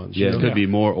 60% bonds. Yeah, it could be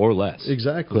more or less.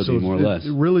 Exactly. Could be more or less.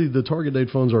 Really, the target date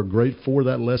funds are great for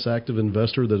that less active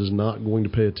investor that is not going to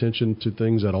pay attention to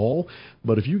things at all.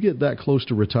 But if you get that close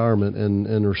to retirement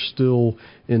and are still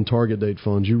in target date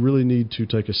funds, you really need to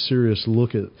take a serious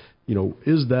look at,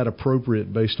 is that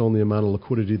appropriate based on the amount of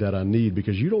liquidity that I need?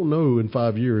 Because you don't know in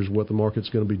 5 years what the market's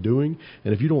going to be doing.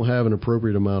 And if you don't have an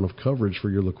appropriate amount of coverage for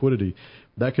your liquidity,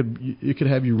 it could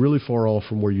have you really far off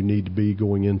from where you need to be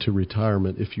going into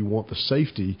retirement if you want the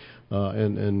safety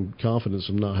and confidence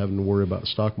of not having to worry about the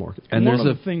stock market. And one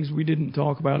of the things we didn't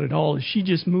talk about at all is she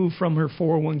just moved from her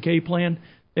 401k plan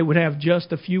that would have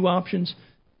just a few options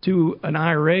to an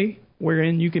IRA,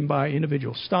 wherein you can buy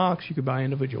individual stocks, you can buy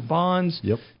individual bonds.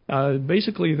 Yep.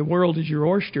 Basically, the world is your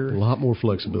oyster. A lot more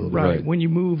flexibility. Right. When you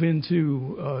move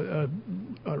into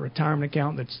a retirement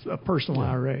account that's a personal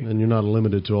IRA. And you're not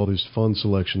limited to all these fund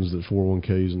selections that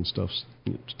 401ks and stuff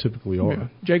typically are. Yeah.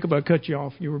 Jacob, I cut you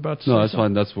off. You were about to say No, that's something.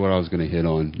 fine. That's what I was going to hit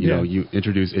on. You know, you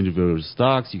introduce individual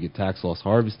stocks, you get tax loss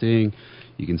harvesting,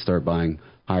 you can start buying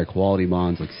higher quality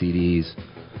bonds like CDs.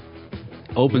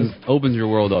 opens your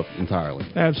world up entirely.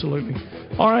 Absolutely.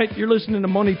 All right, you're listening to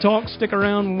Money Talk. Stick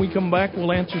around. When we come back,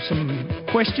 we'll answer some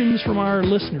questions from our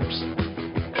listeners.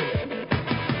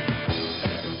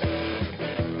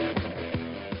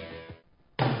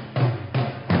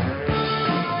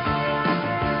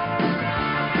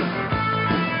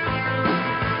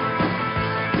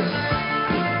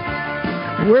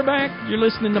 We're back. You're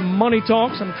listening to Money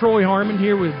Talks. I'm Troy Harmon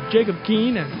here with Jacob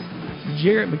Keene and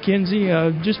Jarrett McKenzie.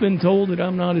 I've just been told that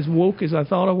I'm not as woke as I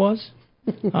thought I was.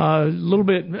 A little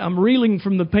bit. I'm reeling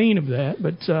from the pain of that,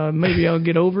 but maybe I'll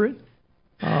get over it.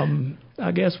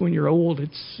 I guess when you're old,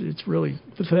 it's really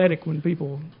pathetic when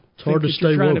people it's hard to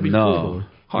stay woke. To be no,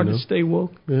 hard to stay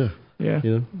woke. Yeah. Yeah.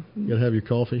 You gotta have your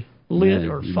coffee. Lit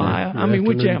or fire. I mean,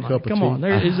 which am I? Come on.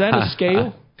 Is that a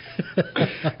scale?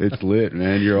 It's lit,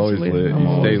 man. You're always lit.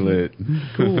 You stay lit.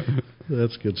 Cool.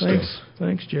 That's good stuff.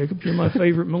 Thanks, Jacob. You're my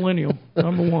favorite millennial.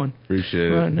 Number one.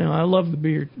 Appreciate it. Right now. I love the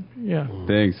beard. Yeah.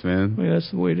 Thanks, man. I mean, that's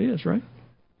the way it is, right?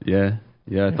 Yeah.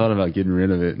 I thought about getting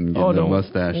rid of it and getting a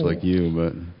mustache like you,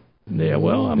 but... Yeah,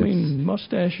 well, I mean,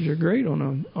 mustaches are great on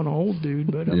an old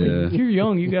dude, but I mean, if you're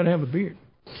young, you got to have a beard.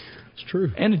 It's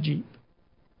true. And a Jeep.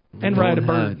 And ride a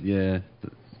bird.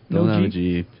 Don't have a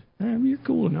Jeep. You're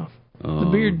cool enough. The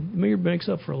beard makes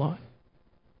up for a lot.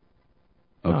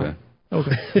 Okay.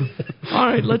 Okay. All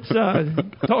right, let's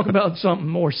talk about something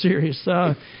more serious.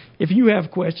 If you have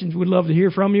questions, we'd love to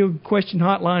hear from you. Question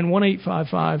hotline,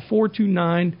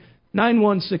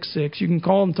 1-855-429-9166. You can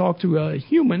call and talk to a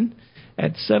human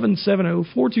at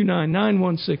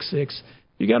 770-429-9166.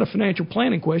 You got a financial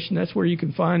planning question, that's where you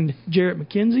can find Jarrett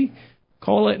McKenzie.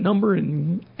 Call that number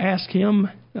and ask him,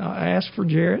 ask for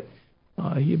Jarrett.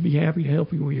 He'd be happy to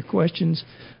help you with your questions.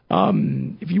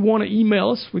 If you want to email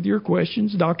us with your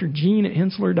questions,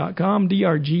 drgene@hensler.com,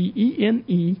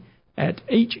 DRGENE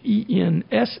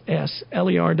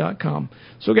 @HENSSLER.com.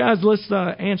 So, guys, let's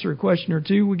answer a question or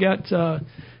two. We got a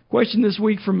question this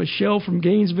week from Michelle from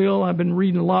Gainesville. I've been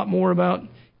reading a lot more about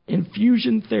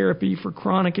infusion therapy for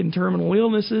chronic and terminal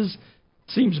illnesses.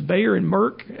 Seems Bayer and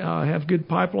Merck have good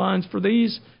pipelines for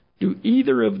these. Do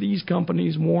either of these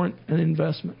companies warrant an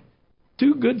investment?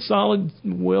 Two good, solid,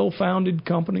 well-founded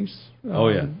companies.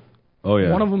 One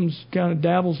of them's kind of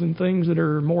dabbles in things that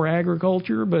are more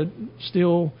agriculture, but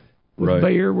still with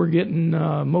Bayer, we're getting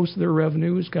most of their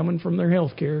revenue is coming from their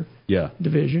healthcare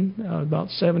division, about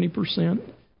 70%.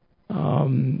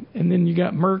 And then you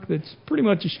got Merck that's pretty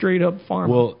much a straight-up pharma.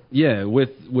 Well, yeah, with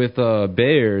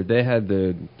Bayer, they had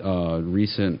the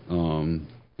recent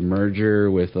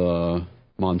merger with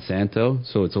Monsanto,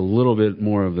 so it's a little bit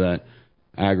more of that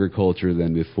agriculture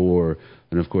than before,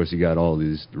 and of course you got all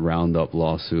these Roundup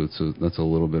lawsuits, so that's a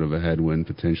little bit of a headwind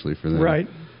potentially for them. Right.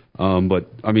 But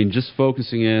I mean, just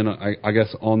focusing in, I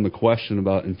guess, on the question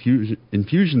about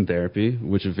infusion therapy,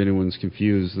 which if anyone's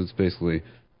confused, it's basically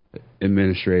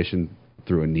administration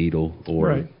through a needle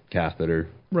or catheter,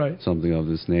 something of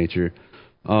this nature.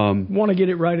 Want to get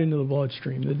it right into the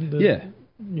bloodstream.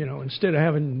 You know, instead of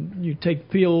having you take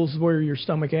pills where your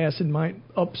stomach acid might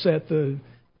upset the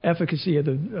efficacy of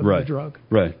the drug.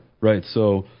 Right.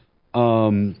 So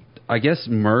I guess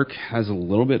Merck has a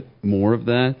little bit more of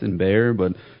that than Bayer,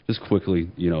 but just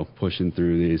quickly, pushing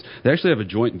through these. They actually have a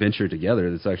joint venture together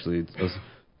that's actually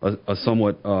a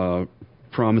somewhat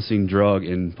promising drug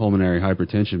in pulmonary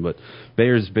hypertension, but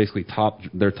Bayer's basically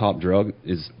their top drug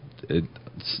is, it's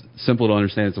simple to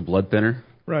understand, it's a blood thinner.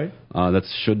 Right. That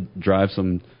should drive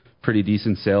some pretty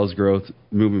decent sales growth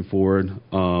moving forward.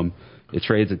 It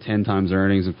trades at 10 times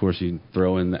earnings. Of course, you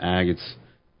throw in the ag.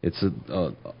 It's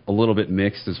a little bit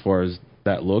mixed as far as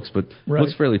that looks, but it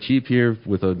looks fairly cheap here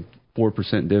with a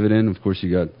 4% dividend. Of course, you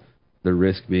got the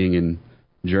risk being in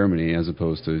Germany as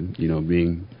opposed to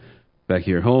being back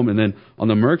here at home. And then on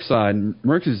the Merck side,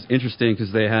 Merck is interesting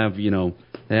because they have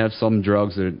some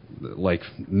drugs that are like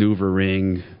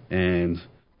NuvaRing and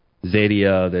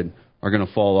Zadia that are going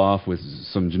to fall off with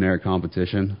some generic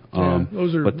competition.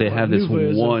 But they have this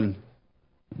one.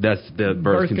 That's the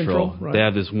birth control. They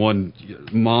have this one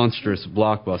monstrous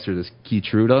blockbuster, this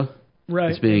Keytruda.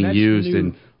 It's being used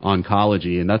in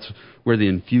oncology, and that's where the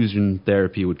infusion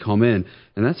therapy would come in,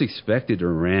 and that's expected to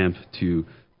ramp to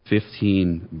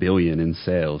 $15 billion in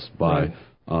sales by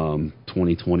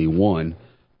 2021.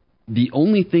 The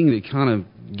only thing that kind of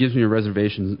gives me a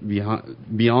reservation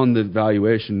beyond the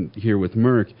valuation here with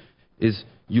Merck is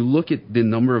you look at the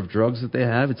number of drugs that they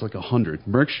have, it's like 100.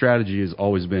 Merck's strategy has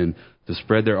always been to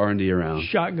spread their R&D around.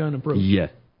 Shotgun approach. Yeah,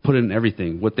 put it in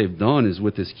everything. What they've done is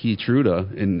with this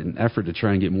Keytruda, in an effort to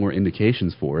try and get more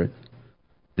indications for it,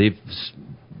 they've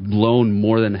blown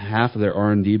more than half of their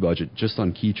R&D budget just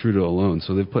on Keytruda alone.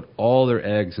 So they've put all their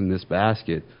eggs in this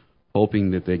basket,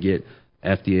 hoping that they get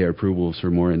FDA approvals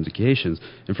for more indications.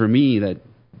 And for me, that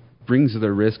brings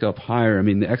their risk up higher. I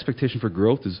mean, the expectation for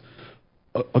growth is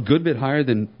a good bit higher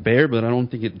than Bayer, but I don't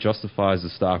think it justifies the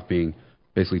stock being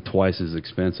basically twice as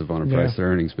expensive on a price to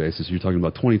earnings basis. You're talking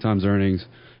about 20 times earnings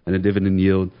and a dividend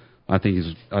yield. I think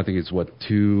it's what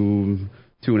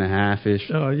 2.5-ish.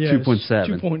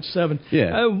 2.7. 2.7.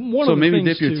 Yeah. So maybe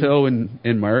dip your toe in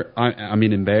Merck. I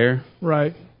mean in Bayer.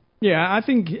 Right. Yeah. I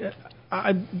think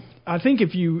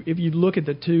if you look at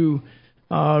the two,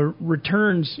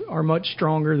 returns are much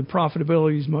stronger. The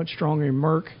profitability is much stronger in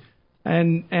Merck.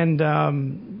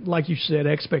 And like you said,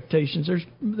 expectations.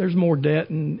 There's more debt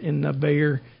in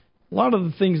Bayer. A lot of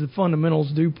the things, the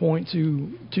fundamentals do point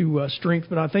to strength,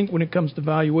 but I think when it comes to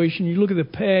valuation, you look at the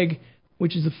PEG,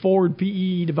 which is the forward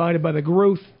PE divided by the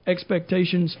growth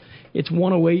expectations. It's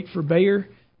 108 for Bayer.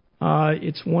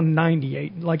 It's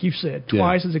 198, like you said,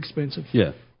 twice as expensive.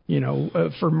 Yeah.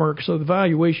 For Merck. So the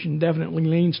valuation definitely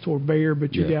leans toward Bayer,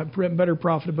 but you got better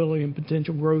profitability and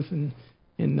potential growth in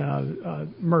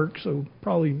Merck, so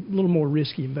probably a little more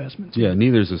risky investments. Yeah,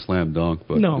 neither's a slam dunk,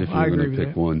 but if you're going to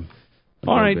pick one,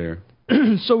 all right. Bayer.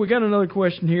 So we got another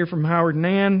question here from Howard and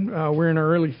Ann. We're in our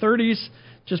early 30s.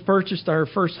 Just purchased our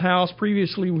first house.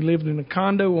 Previously, we lived in a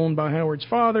condo owned by Howard's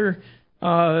father.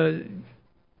 Gave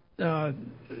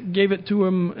it to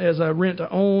him as a rent to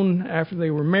own after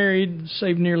they were married.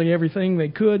 Saved nearly everything they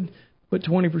could. Put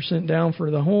 20% down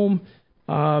for the home.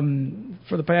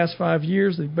 For the past 5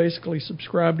 years, they've basically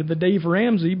subscribed to the Dave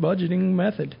Ramsey budgeting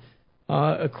method.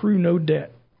 Accrue no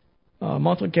debt.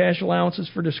 Monthly cash allowances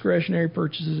for discretionary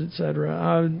purchases,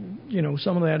 etc.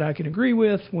 Some of that I can agree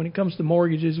with. When it comes to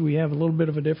mortgages, we have a little bit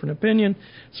of a different opinion.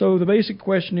 So the basic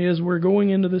question is, we're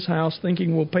going into this house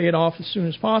thinking we'll pay it off as soon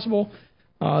as possible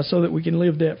so that we can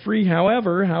live debt-free.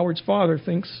 However, Howard's father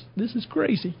thinks this is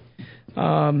crazy.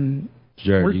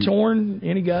 Jared, we're torn.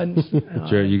 Any guidance?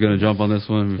 Jared, you going to jump on this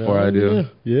one before I do?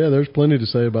 Yeah, there's plenty to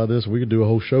say about this. We could do a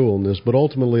whole show on this. But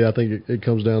ultimately, I think it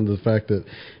comes down to the fact that,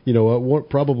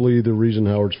 probably the reason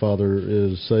Howard's father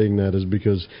is saying that is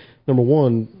because, number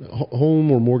one,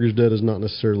 home or mortgage debt is not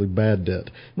necessarily bad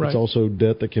debt. Right. It's also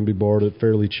debt that can be borrowed at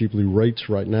fairly cheaply rates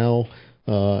right now.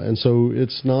 And so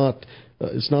it's not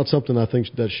something I think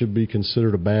that should be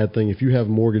considered a bad thing. If you have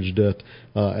mortgage debt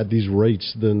at these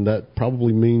rates, then that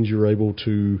probably means you're able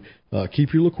to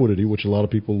keep your liquidity, which a lot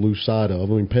of people lose sight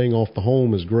of. I mean, paying off the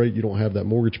home is great. You don't have that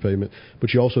mortgage payment,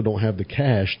 but you also don't have the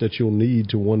cash that you'll need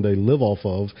to one day live off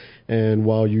of. And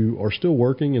while you are still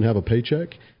working and have a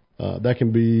paycheck, that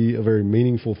can be a very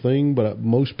meaningful thing. But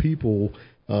most people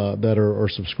that are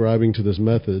subscribing to this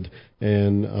method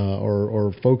and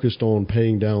are focused on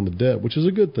paying down the debt, which is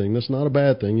a good thing. That's not a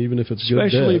bad thing, even if it's good debt.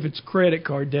 Especially if it's credit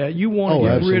card debt. You want to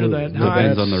get rid of that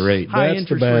depends on the rate. That's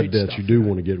the bad debt you do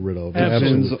want to get rid of.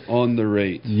 Depends on the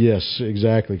rate. Yes,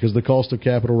 exactly. Because the cost of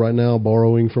capital right now,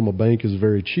 borrowing from a bank is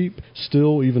very cheap.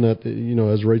 Still, even at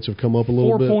as rates have come up a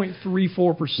little bit.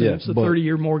 4.34% is the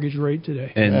 30-year mortgage rate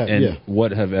today. And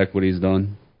what have equities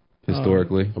done?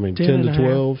 Historically, 10 to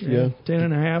 12,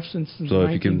 10.5 since the 1920s. So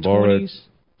if you can borrow it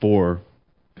 4,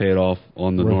 pay it off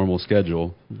on the normal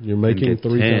schedule, you're making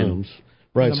 3 times.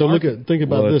 Right. So think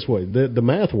about it this way: the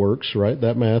math works, right?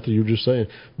 That math you were just saying,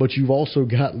 but you've also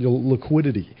got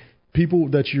liquidity. People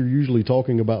that you're usually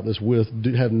talking about this with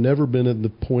have never been at the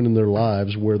point in their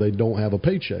lives where they don't have a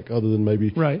paycheck, other than maybe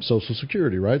Social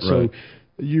Security, right? So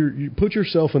you put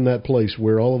yourself in that place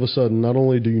where all of a sudden, not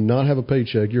only do you not have a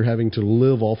paycheck, you're having to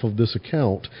live off of this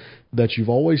account that you've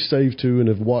always saved to and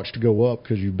have watched go up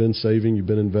because you've been saving, you've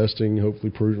been investing, hopefully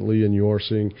prudently, and you are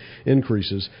seeing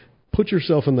increases. Put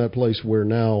yourself in that place where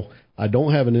now I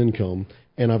don't have an income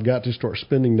and I've got to start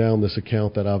spending down this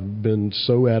account that I've been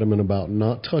so adamant about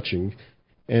not touching.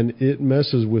 And it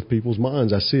messes with people's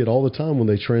minds. I see it all the time when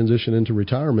they transition into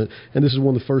retirement, and this is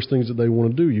one of the first things that they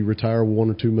want to do. You retire $1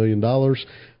 or $2 million.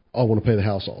 I want to pay the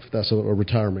house off. That's a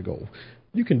retirement goal.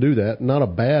 You can do that. Not a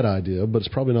bad idea, but it's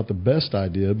probably not the best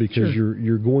idea because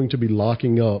you're going to be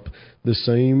locking up the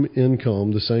same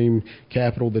income, the same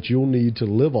capital that you'll need to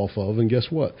live off of. And guess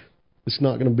what? It's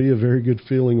not going to be a very good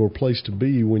feeling or place to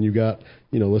be when you got,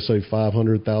 let's say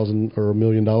 $500,000 or $1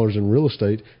 million in real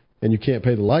estate, and you can't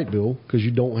pay the light bill because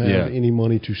you don't have any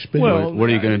money to spend. Well,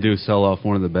 what are you going to do, sell off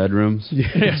one of the bedrooms? Yeah,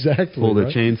 exactly. Pull the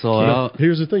chainsaw out?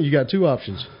 Here's the thing. You got 2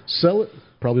 options. Sell it.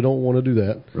 Probably don't want to do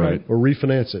that. Right. Or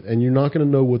refinance it. And you're not going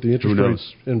to know what the interest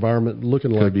rates environment looking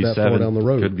like that far down the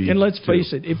road. And let's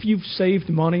face it, if you've saved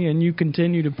money and you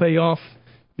continue to pay off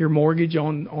your mortgage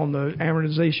on the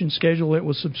amortization schedule that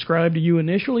was subscribed to you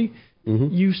initially,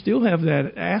 you still have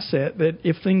that asset that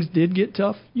if things did get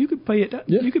tough, you could pay it.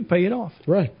 Yeah. You could pay it off.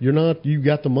 Right. You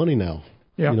got the money now.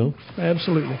 Yeah,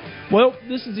 absolutely. Well,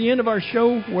 this is the end of our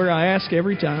show where I ask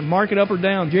every time, market up or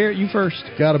down. Jarrett, you first.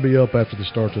 Got to be up after the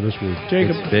start of this week.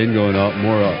 Jacob. It's been going up,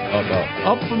 more up.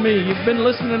 Up for me. You've been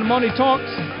listening to Money Talks.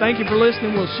 Thank you for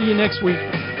listening. We'll see you next week.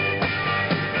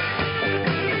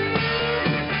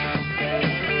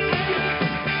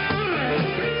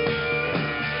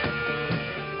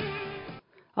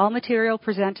 All material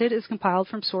presented is compiled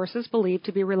from sources believed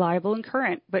to be reliable and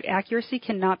current, but accuracy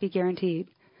cannot be guaranteed.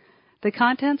 The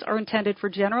contents are intended for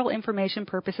general information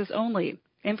purposes only.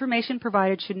 Information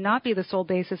provided should not be the sole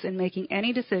basis in making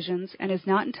any decisions and is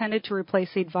not intended to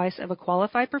replace the advice of a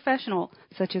qualified professional,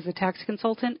 such as a tax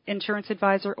consultant, insurance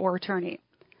advisor, or attorney.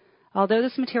 Although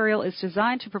this material is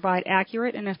designed to provide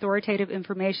accurate and authoritative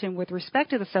information with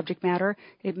respect to the subject matter,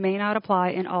 it may not apply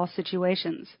in all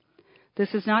situations.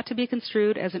 This is not to be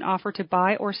construed as an offer to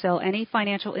buy or sell any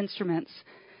financial instruments.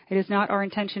 It is not our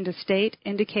intention to state,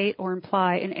 indicate, or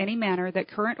imply in any manner that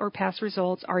current or past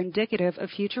results are indicative of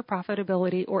future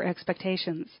profitability or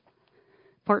expectations.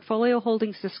 Portfolio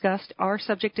holdings discussed are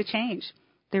subject to change.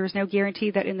 There is no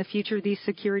guarantee that in the future these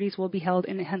securities will be held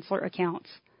in Hensler accounts.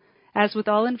 As with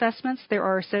all investments, there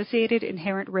are associated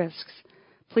inherent risks.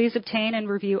 Please obtain and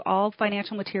review all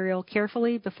financial material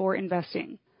carefully before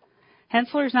investing.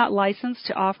 Hensler is not licensed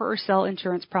to offer or sell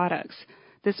insurance products.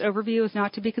 This overview is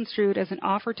not to be construed as an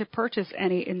offer to purchase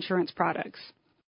any insurance products.